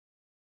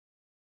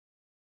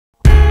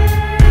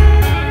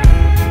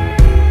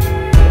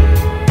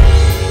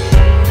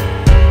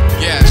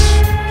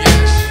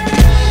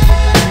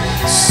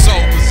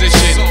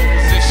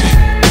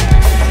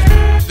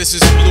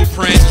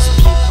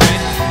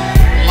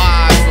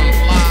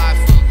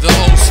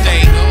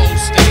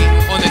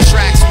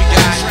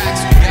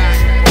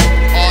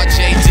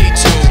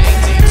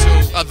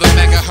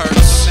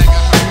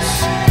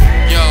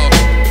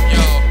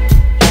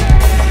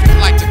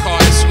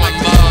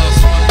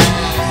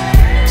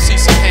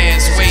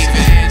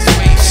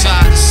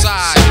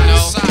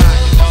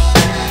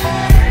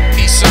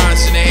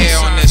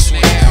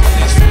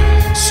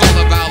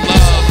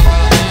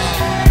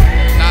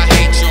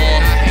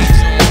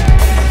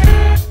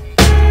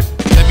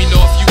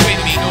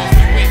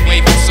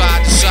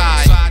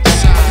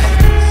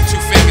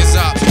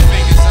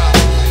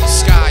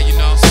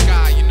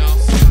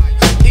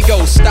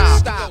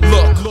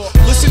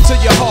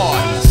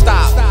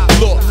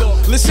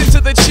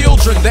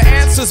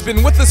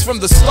been with us from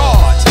the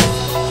start.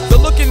 The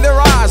look in their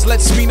eyes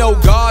lets me know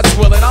God's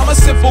willing. I'm a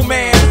simple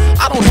man,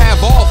 I don't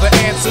have all the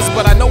answers,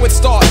 but I know it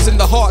starts in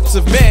the hearts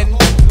of men.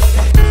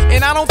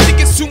 And I don't think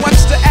it's too much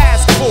to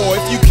ask for.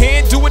 If you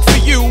can't do it for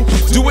you,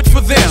 do it for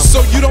them.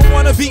 So you don't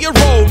wanna be a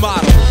role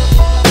model,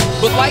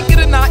 but like it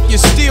or not,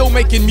 you're still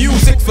making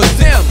music for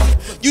them.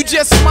 You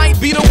just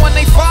might be the one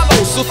they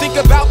follow, so think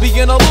about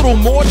being a little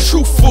more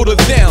truthful to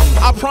them.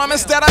 I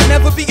promise that I'll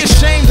never be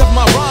ashamed of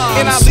my rhymes,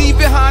 and I leave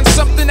behind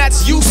something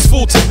that's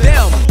useful to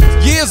them.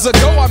 Years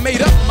ago I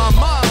made up my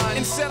mind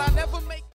and said I never